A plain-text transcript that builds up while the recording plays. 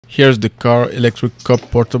Here's the Car Electric Cup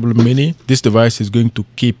Portable Mini. This device is going to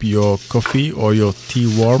keep your coffee or your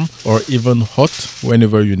tea warm or even hot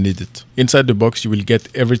whenever you need it. Inside the box, you will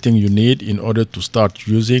get everything you need in order to start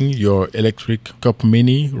using your electric cup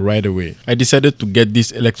mini right away. I decided to get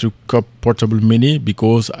this electric cup portable mini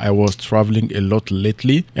because I was traveling a lot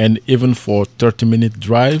lately, and even for 30-minute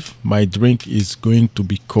drive, my drink is going to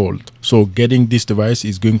be cold. So getting this device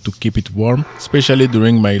is going to keep it warm, especially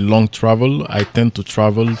during my long travel. I tend to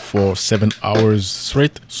travel for 7 hours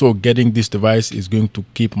straight, so getting this device is going to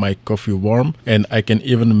keep my coffee warm, and I can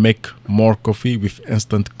even make more coffee with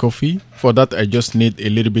instant coffee. For that, I just need a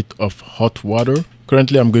little bit of hot water.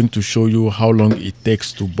 Currently, I'm going to show you how long it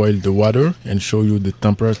takes to boil the water and show you the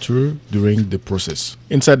temperature during the process.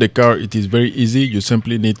 Inside the car, it is very easy. You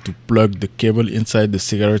simply need to plug the cable inside the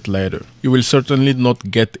cigarette lighter. You will certainly not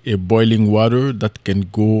get a boiling water that can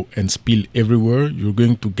go and spill everywhere. You're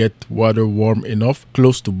going to get water warm enough,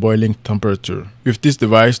 close to boiling temperature. With this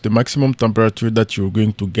device, the maximum temperature that you're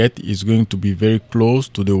going to get is going to be very close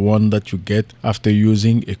to the one that you get after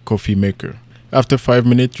using a coffee maker. After 5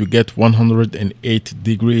 minutes, you get 108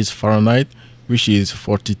 degrees Fahrenheit, which is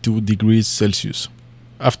 42 degrees Celsius.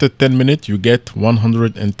 After 10 minutes, you get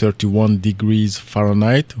 131 degrees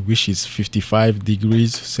Fahrenheit, which is 55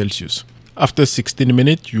 degrees Celsius. After 16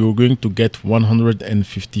 minutes, you're going to get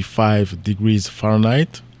 155 degrees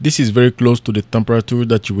Fahrenheit. This is very close to the temperature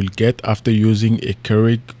that you will get after using a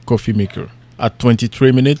Keurig coffee maker. At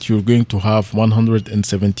 23 minutes, you're going to have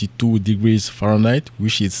 172 degrees Fahrenheit,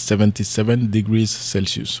 which is 77 degrees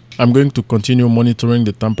Celsius. I'm going to continue monitoring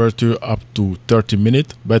the temperature up to 30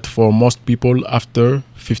 minutes, but for most people, after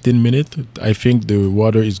 15 minutes, I think the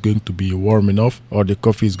water is going to be warm enough, or the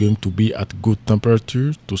coffee is going to be at good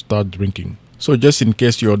temperature to start drinking. So just in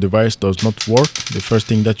case your device does not work, the first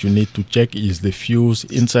thing that you need to check is the fuse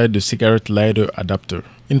inside the cigarette lighter adapter.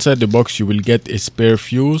 Inside the box, you will get a spare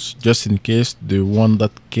fuse just in case the one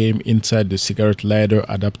that came inside the cigarette lighter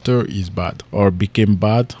adapter is bad or became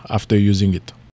bad after using it.